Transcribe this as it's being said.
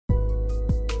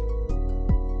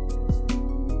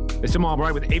It's Tim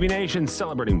Albright with AV Nation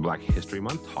celebrating Black History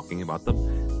Month, talking about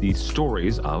the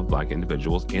stories of Black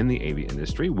individuals in the AV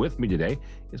industry. With me today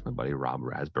is my buddy Rob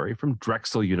Rasberry from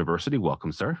Drexel University.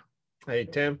 Welcome, sir. Hey,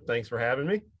 Tim. Thanks for having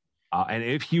me. And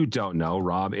if you don't know,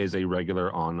 Rob is a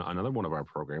regular on another one of our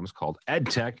programs called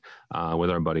EdTech with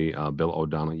our buddy Bill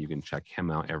O'Donnell. You can check him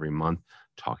out every month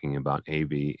talking about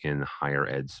AV in higher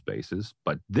ed spaces.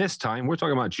 But this time, we're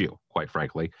talking about you, quite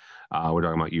frankly. We're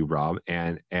talking about you, Rob.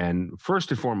 And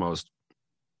first and foremost,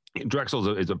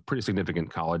 Drexel is a pretty significant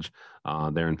college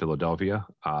there in Philadelphia.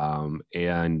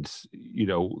 And, you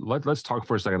know, let's talk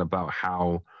for a second about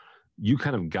how you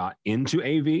kind of got into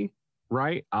AV.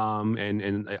 Right.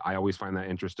 And I always find that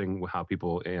interesting how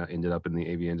people ended up in the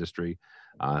AV industry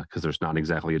because there's not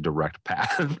exactly a direct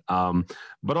path.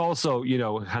 But also, you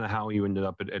know, kind of how you ended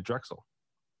up at Drexel.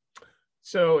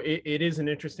 So it is an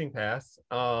interesting path.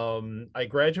 I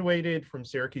graduated from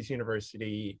Syracuse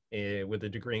University with a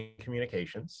degree in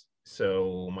communications.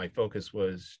 So my focus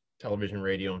was television,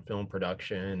 radio, and film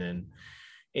production. And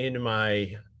in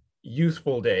my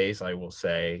youthful days, I will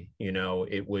say, you know,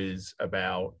 it was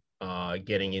about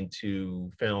getting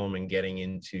into film and getting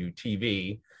into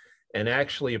TV. And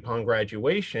actually, upon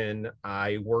graduation,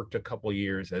 I worked a couple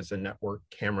years as a network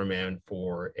cameraman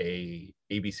for a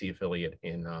ABC affiliate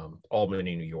in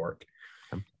Albany, New York.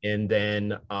 And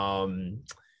then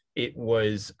it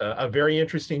was a very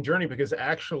interesting journey because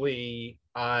actually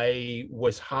I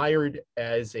was hired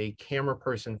as a camera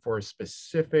person for a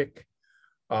specific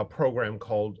program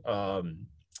called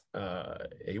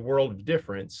A World of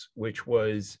Difference, which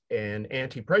was an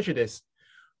anti-prejudice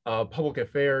public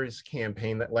affairs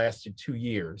campaign that lasted 2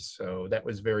 years. So that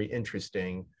was very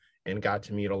interesting and got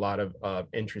to meet a lot of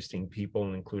interesting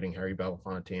people, including Harry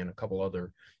Belafonte and a couple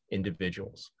other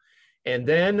individuals. And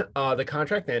then the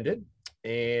contract ended,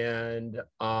 and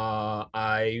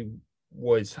I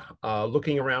was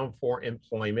looking around for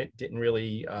employment, didn't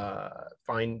really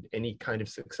find any kind of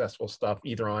successful stuff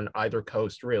either on either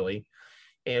coast, really.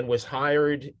 And was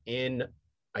hired in,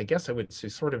 I guess I would say,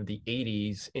 sort of the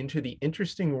 80s into the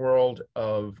interesting world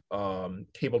of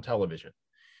cable television.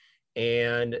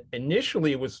 And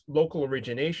initially it was local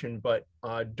origination, but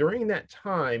during that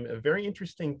time, a very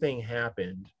interesting thing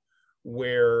happened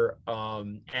where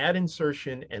ad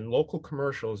insertion and local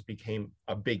commercials became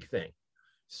a big thing.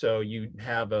 So you'd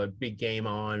have a big game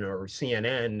on or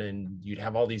CNN and you'd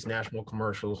have all these national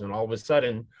commercials, and all of a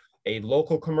sudden a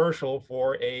local commercial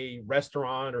for a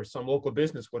restaurant or some local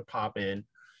business would pop in.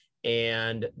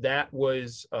 And that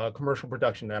was a commercial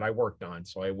production that I worked on.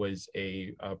 So I was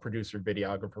a producer,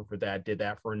 videographer for that, did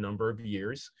that for a number of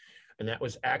years. And that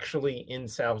was actually in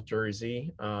South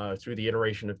Jersey through the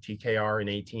iteration of TKR and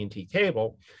AT&T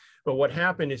Cable. But what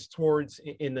happened is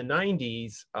in the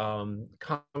 90s,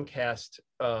 Comcast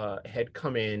had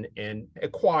come in and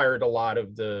acquired a lot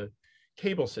of the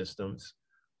cable systems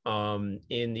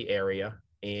in the area,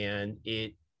 and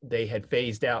they had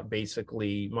phased out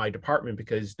basically my department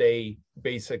because they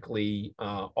basically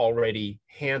already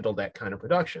handled that kind of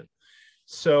production.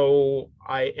 So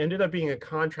I ended up being a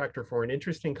contractor for an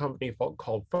interesting company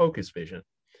called Focus Vision.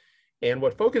 And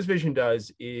what Focus Vision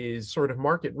does is sort of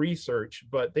market research,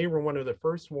 but they were one of the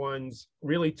first ones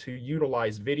really to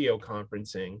utilize video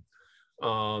conferencing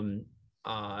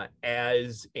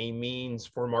as a means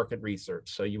for market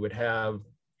research. So you would have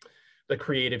the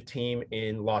creative team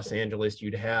in Los Angeles,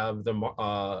 you'd have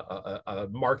the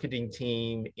marketing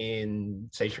team in,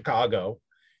 say, Chicago,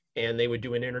 and they would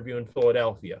do an interview in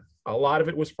Philadelphia. A lot of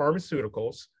it was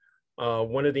pharmaceuticals.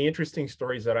 One of the interesting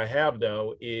stories that I have,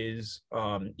 though, is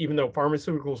even though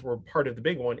pharmaceuticals were part of the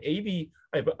big one,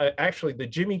 actually the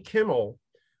Jimmy Kimmel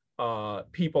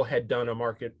people had done a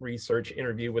market research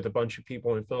interview with a bunch of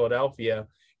people in Philadelphia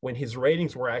when his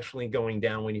ratings were actually going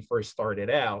down when he first started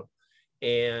out.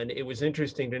 And it was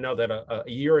interesting to know that a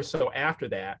year or so after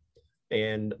that,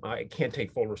 and I can't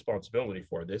take full responsibility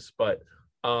for this, but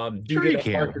due to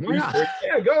the market research,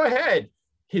 yeah, go ahead,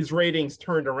 his ratings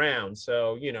turned around.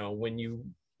 So, you know, when you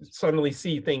suddenly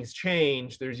see things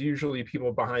change, there's usually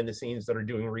people behind the scenes that are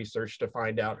doing research to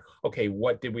find out, okay,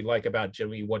 what did we like about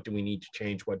Jimmy? What do we need to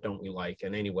change? What don't we like?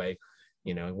 And anyway,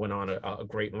 you know, it went on a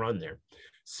great run there.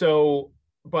 So,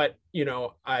 but, you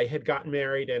know, I had gotten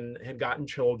married and had gotten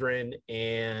children.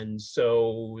 And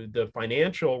so the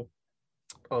financial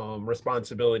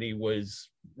responsibility was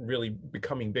really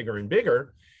becoming bigger and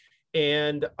bigger.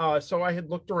 And so I had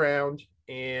looked around,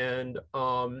 and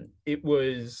it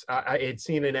was, I had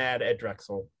seen an ad at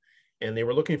Drexel, and they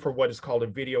were looking for what is called a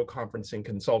video conferencing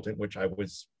consultant, which I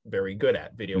was very good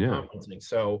at, video conferencing.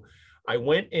 So I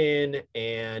went in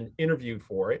and interviewed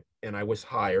for it, and I was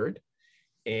hired.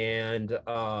 And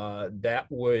that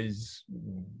was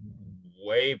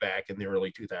way back in the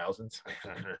early 2000s.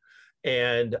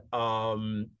 And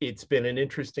it's been an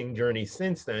interesting journey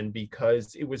since then,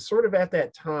 because it was sort of at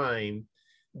that time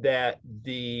that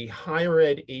the higher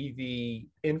ed AV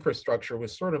infrastructure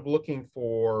was sort of looking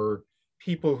for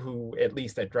people who, at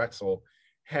least at Drexel,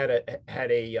 had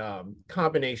a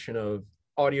combination of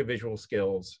audiovisual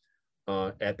skills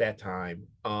at that time.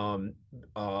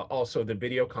 Also the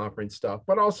video conference stuff,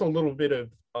 but also a little bit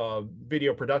of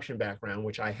video production background,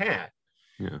 which I had.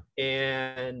 Yeah.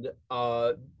 And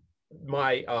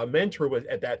my mentor was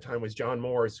at that time was John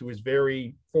Morris, who was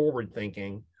very forward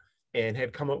thinking and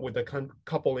had come up with a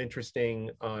couple interesting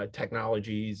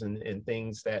technologies and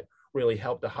things that really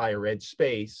helped the higher ed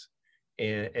space.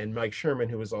 And Mike Sherman,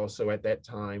 who was also at that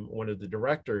time one of the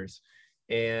directors,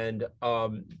 and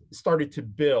started to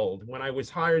build. When I was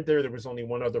hired there was only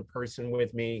one other person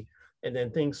with me. And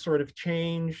then things sort of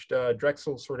changed.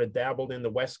 Drexel sort of dabbled in the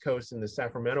West Coast and the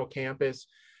Sacramento campus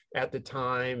at the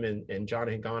time. And John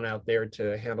had gone out there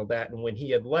to handle that. And when he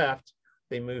had left,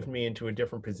 they moved me into a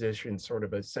different position, sort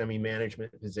of a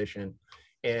semi-management position.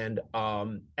 And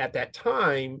at that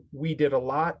time, we did a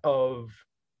lot of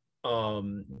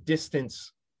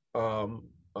distance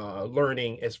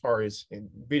learning, as far as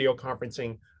video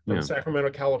conferencing from Sacramento,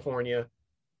 California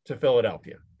to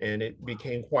Philadelphia. And it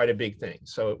became quite a big thing.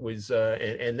 So it was,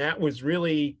 and that was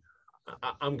really,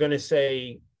 I'm going to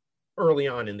say, early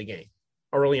on in the game,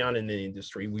 early on in the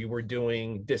industry. We were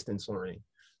doing distance learning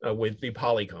with the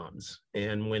Polycoms.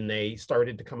 And when they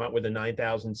started to come out with the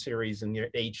 9000 series and the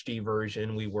HD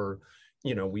version, we were,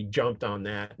 we jumped on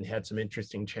that and had some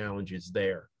interesting challenges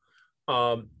there.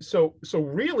 So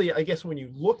really, I guess when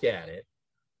you look at it,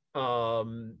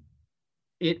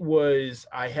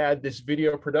 I had this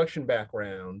video production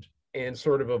background and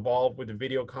sort of evolved with the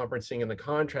video conferencing and the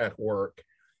contract work,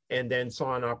 and then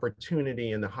saw an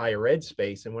opportunity in the higher ed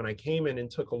space. And when I came in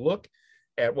and took a look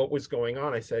at what was going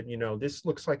on, I said, this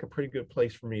looks like a pretty good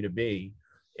place for me to be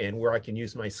and where I can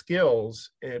use my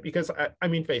skills. Because I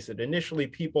mean, face it, initially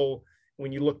people,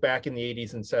 when you look back in the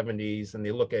 80s and 70s and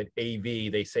they look at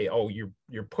AV, they say, oh,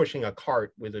 you're pushing a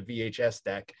cart with a VHS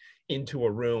deck into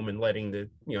a room and letting the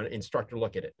instructor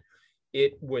look at it.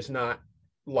 It was not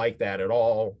like that at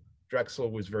all.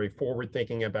 Drexel was very forward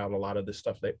thinking about a lot of the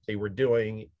stuff that they were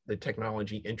doing. The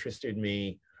technology interested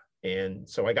me. And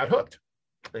so I got hooked.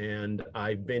 And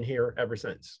I've been here ever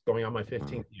since, going on my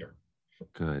 15th year.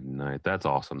 Good night. That's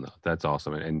awesome, though. That's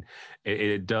awesome. And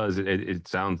it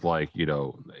sounds like,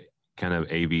 kind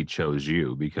of AV chose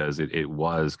you, because it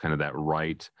was kind of that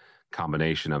right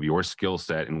combination of your skill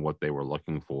set and what they were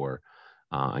looking for.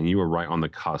 And you were right on the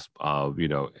cusp of,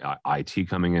 IT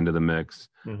coming into the mix,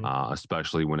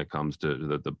 especially when it comes to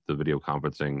the video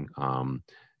conferencing,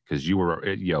 because you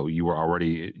were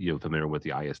already familiar with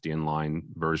the ISDN line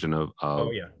version of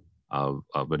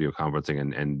video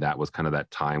conferencing, and that was kind of that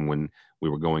time when we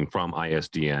were going from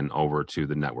ISDN over to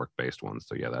the network-based ones.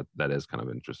 So yeah, that is kind of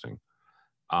interesting.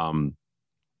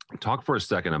 Talk for a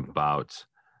second about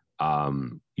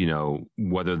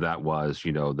whether that was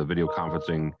the video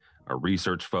conferencing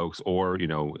research folks, or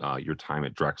your time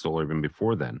at Drexel, or even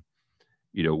before then.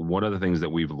 One of the things that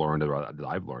we've learned, or that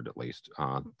I've learned at least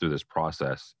through this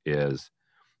process, is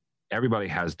everybody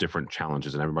has different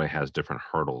challenges and everybody has different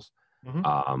hurdles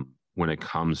when it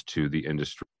comes to the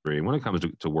industry, when it comes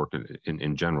to work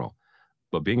in general.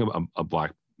 But being a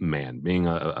Black man, being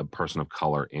a person of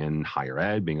color in higher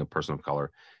ed, being a person of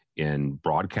color in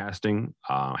broadcasting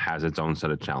has its own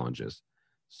set of challenges.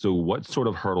 So what sort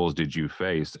of hurdles did you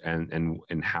face, and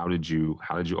how did you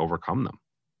overcome them?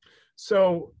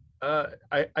 So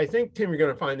I think, Tim, you're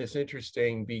going to find this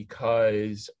interesting,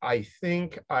 because I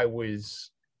think I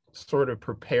was sort of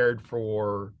prepared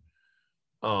for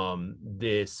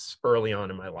this early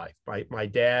on in my life. My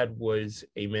dad was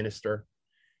a minister,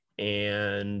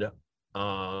 and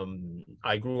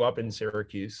I grew up in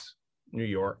Syracuse, New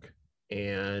York,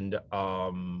 and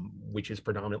which is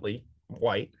predominantly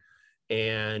white,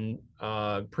 and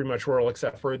pretty much rural,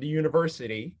 except for the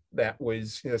university that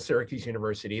was Syracuse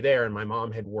University there. And my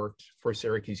mom had worked for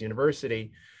Syracuse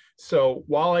University. So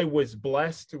while I was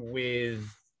blessed with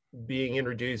being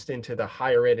introduced into the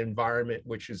higher ed environment,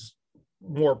 which is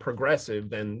more progressive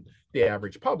than the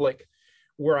average public,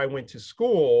 where I went to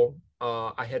school,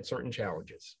 I had certain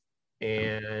challenges.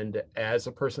 And as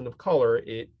a person of color,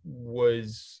 it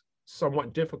was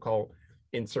somewhat difficult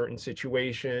in certain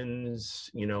situations.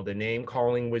 The name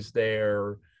calling was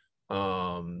there,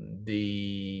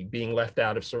 the being left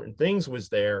out of certain things was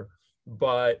there.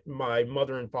 But my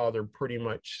mother and father pretty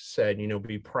much said,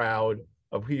 be proud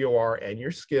of who you are and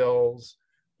your skills.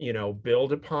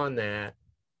 build upon that,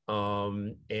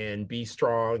 and be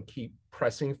strong, keep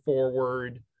pressing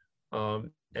forward, and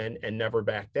never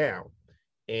back down.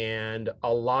 And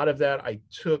a lot of that I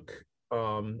took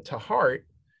to heart.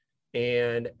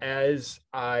 And as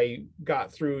I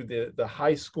got through the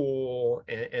high school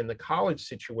and the college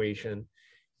situation,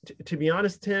 to be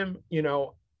honest, Tim,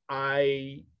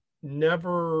 I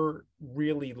never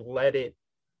really let it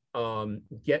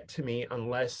get to me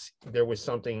unless there was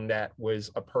something that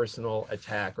was a personal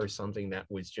attack or something that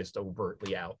was just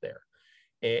overtly out there.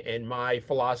 And my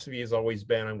philosophy has always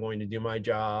been, I'm going to do my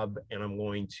job and I'm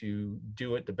going to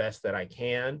do it the best that I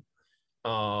can.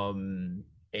 And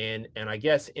I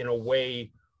guess in a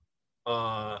way,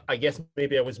 I guess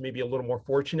maybe I was maybe a little more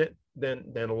fortunate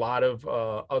than a lot of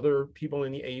other people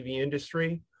in the AV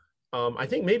industry. I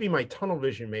think maybe my tunnel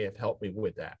vision may have helped me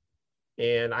with that.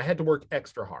 And I had to work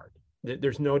extra hard.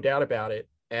 There's no doubt about it.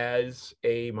 As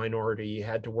a minority, you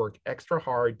had to work extra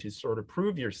hard to sort of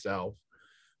prove yourself.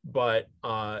 But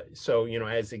so,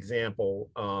 as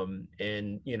example,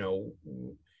 and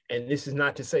this is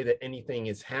not to say that anything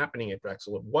is happening at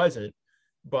Drexel. It wasn't,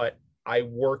 but I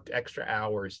worked extra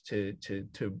hours to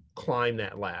climb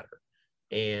that ladder,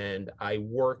 and I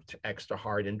worked extra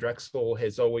hard. And Drexel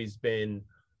has always been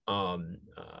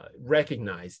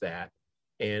recognized that,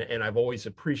 and I've always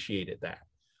appreciated that.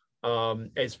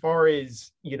 As far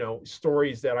as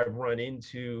stories that I've run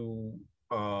into,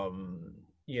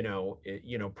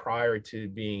 prior to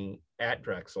being at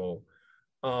Drexel,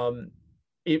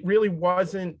 it really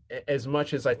wasn't as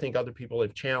much as I think other people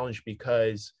have challenged,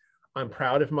 because I'm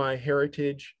proud of my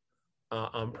heritage.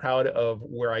 I'm proud of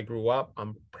where I grew up.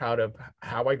 I'm proud of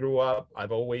how I grew up.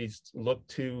 I've always looked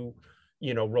to,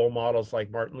 role models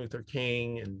like Martin Luther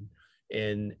King,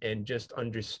 and just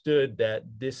understood that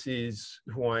this is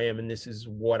who I am and this is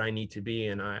what I need to be.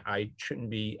 And I shouldn't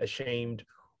be ashamed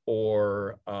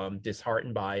or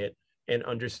disheartened by it, and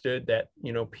understood that,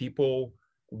 people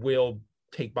will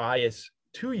take bias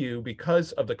to you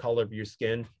because of the color of your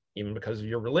skin, even because of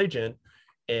your religion.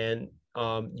 And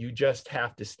you just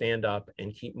have to stand up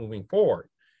and keep moving forward.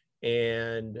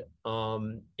 And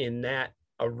in that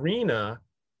arena,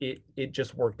 it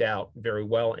just worked out very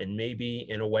well. And maybe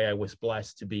in a way, I was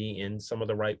blessed to be in some of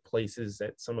the right places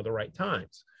at some of the right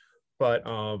times. But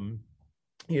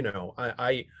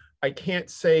I can't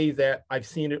say that I've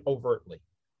seen it overtly.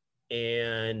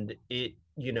 And it,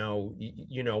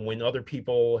 when other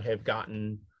people have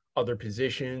gotten other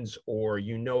positions, or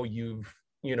you've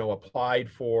applied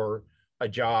for a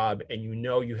job, and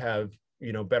you have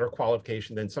better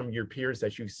qualification than some of your peers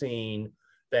that you've seen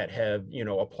that have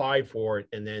applied for it,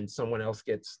 and then someone else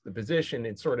gets the position,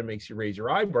 it sort of makes you raise your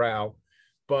eyebrow.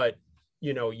 But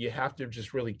you have to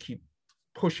just really keep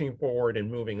pushing forward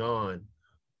and moving on,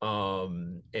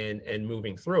 and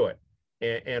moving through it.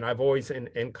 And I've always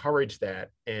encouraged that.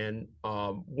 And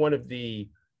one of the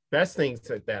best things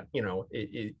that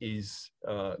is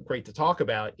great to talk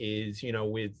about is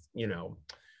with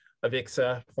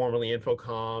Avixa, formerly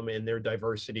Infocom, and their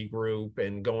diversity group,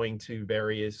 and going to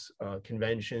various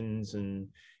conventions and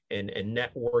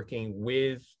networking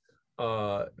with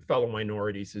fellow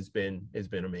minorities has been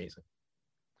amazing.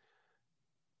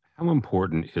 How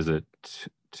important is it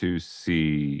to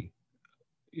see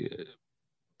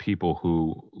people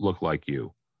who look like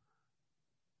you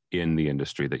in the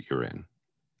industry that you're in?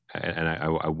 And I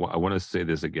want to say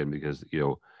this again, because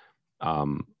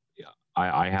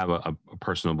I have a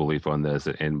personal belief on this,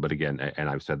 but again, and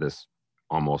I've said this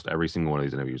almost every single one of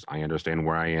these interviews. I understand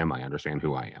where I am. I understand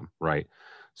who I am. Right.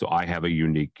 So I have a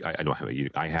unique. I don't have a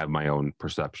unique. I have my own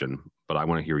perception, but I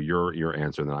want to hear your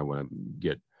answer, and then I want to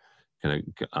get kind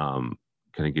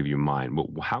of give you mine. But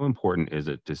how important is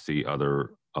it to see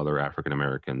other African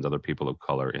Americans, other people of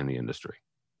color in the industry?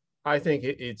 I think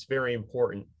it's very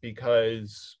important,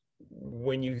 because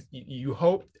when you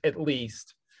hope at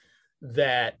least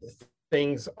that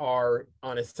things are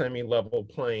on a semi-level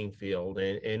playing field,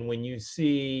 and when you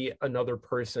see another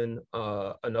person,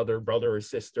 another brother or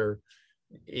sister,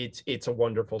 it's a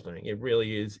wonderful thing. It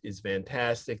really is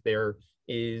fantastic. There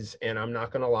is, and I'm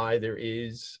not going to lie, there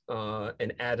is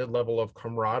an added level of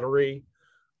camaraderie,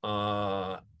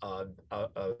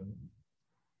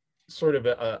 sort of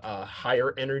a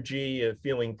higher energy of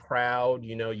feeling proud.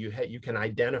 You can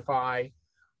identify,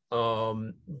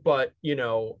 but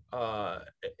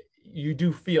you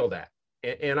do feel that.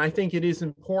 And I think it is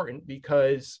important,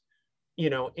 because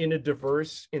in a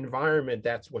diverse environment,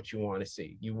 that's what you want to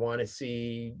see. You want to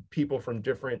see people from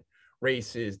different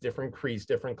races, different creeds,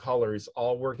 different colors,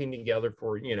 all working together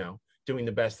for doing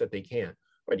the best that they can.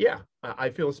 But yeah, I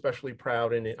feel especially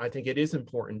proud, and I think it is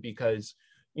important, because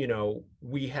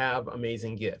we have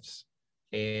amazing gifts,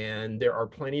 and there are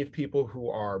plenty of people who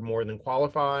are more than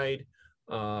qualified,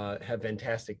 have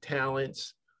fantastic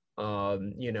talents, have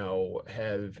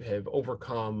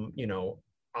overcome,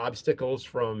 obstacles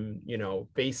from,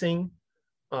 facing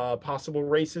possible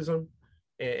racism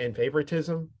and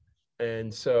favoritism.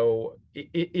 And so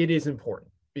it is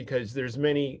important because there's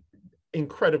many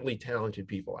incredibly talented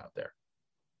people out there.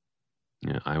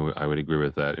 Yeah, I would agree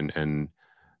with that. And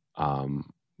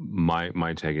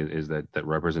my take is that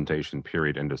representation,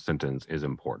 period, end of sentence, is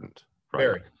important, right?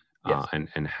 Very. Yes.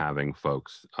 And having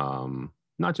folks,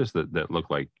 not just that look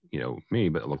like me,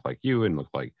 but look like you and look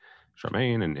like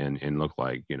Charmaine and look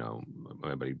like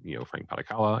everybody, Frank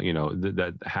Patakala,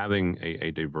 that having a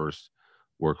diverse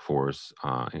workforce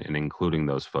and including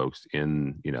those folks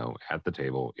in at the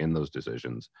table in those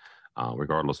decisions,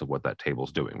 regardless of what that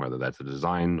table's doing, whether that's the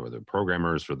design or the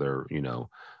programmers or their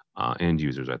end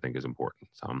users, I think is important.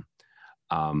 So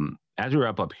as we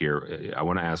wrap up here, I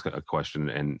want to ask a question,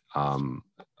 and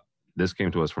this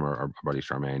came to us from our buddy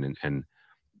Charmaine, and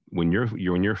when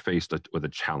you're faced with a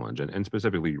challenge, and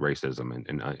specifically racism,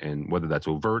 and whether that's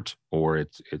overt or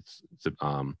it's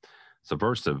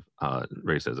subversive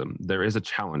racism, there is a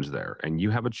challenge there, and you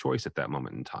have a choice at that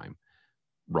moment in time.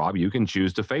 Rob, you can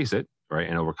choose to face it, right,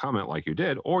 and overcome it like you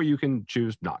did, or you can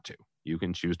choose not to. You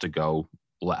can choose to go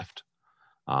left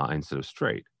instead of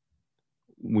straight.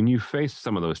 When you face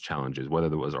some of those challenges, whether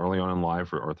it was early on in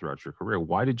life or throughout your career,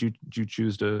 why did you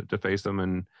choose to face them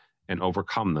and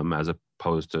overcome them as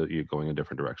opposed to you going a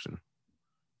different direction?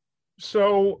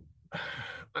 So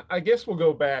I guess we'll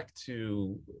go back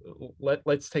to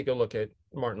let's take a look at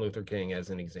Martin Luther King as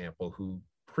an example, who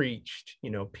preached,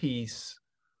 peace,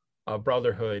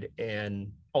 brotherhood,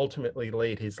 and ultimately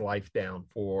laid his life down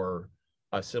for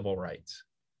civil rights.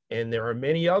 And there are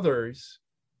many others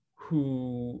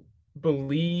who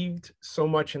believed so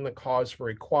much in the cause for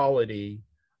equality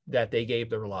that they gave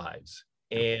their lives.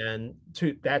 And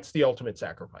that's the ultimate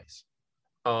sacrifice.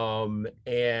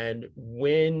 And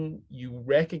when you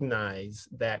recognize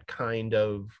that kind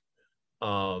of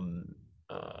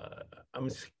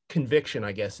conviction,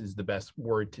 I guess is the best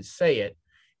word to say it,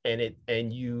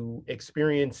 and you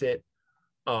experience it,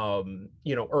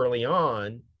 early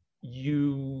on,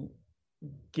 you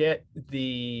get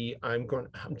I'm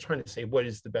trying to say, what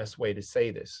is the best way to say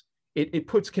this? It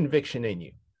puts conviction in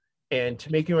you, and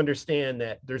to make you understand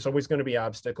that there's always going to be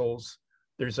obstacles.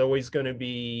 There's always going to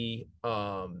be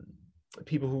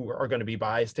people who are going to be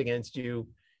biased against you,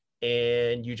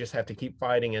 and you just have to keep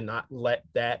fighting and not let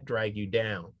that drag you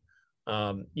down.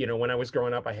 When I was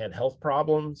growing up, I had health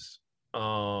problems,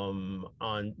 and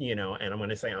I'm going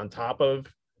to say on top of,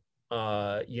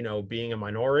 being a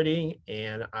minority,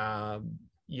 and,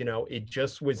 it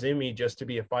just was in me just to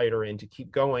be a fighter and to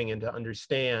keep going and to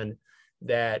understand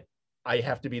that I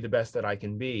have to be the best that I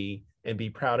can be and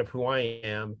be proud of who I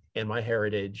am and my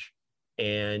heritage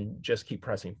and just keep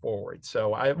pressing forward.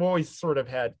 So I've always sort of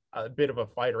had a bit of a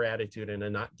fighter attitude and a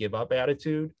not give up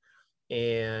attitude.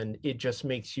 And it just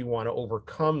makes you want to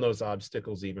overcome those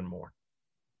obstacles even more.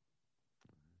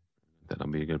 That'll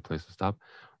be a good place to stop.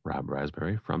 Rob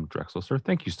Rasberry from Drexel, sir,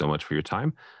 thank you so much for your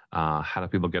time. How do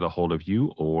people get a hold of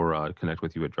you or connect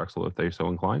with you at Drexel if they're so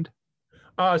inclined?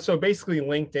 So basically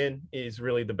LinkedIn is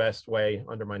really the best way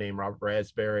under my name, Robert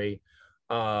Rasberry.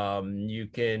 You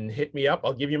can hit me up.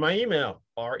 I'll give you my email,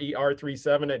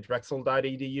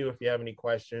 rer37@drexel.edu, if you have any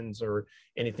questions or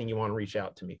anything you want to reach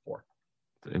out to me for.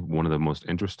 One of the most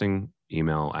interesting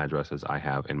email addresses I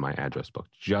have in my address book,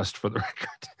 just for the record.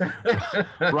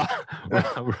 Rob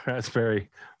Rasberry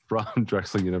from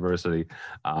Drexel University.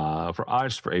 For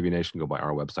us, for AV Nation, go by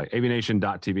our website,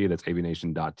 avnation.tv. That's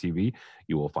avnation.tv.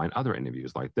 You will find other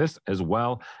interviews like this, as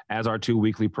well as our 2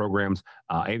 weekly programs.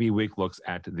 AV Week looks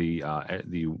at the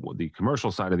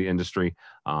commercial side of the industry,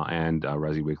 and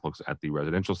Resi Week looks at the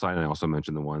residential side. And I also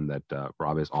mentioned the one that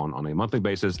Rob is on a monthly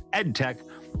basis. EdTech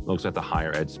looks at the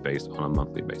higher ed space on a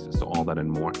monthly basis. So all that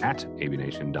and more at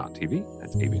avnation.tv.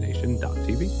 That's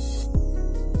avnation.tv.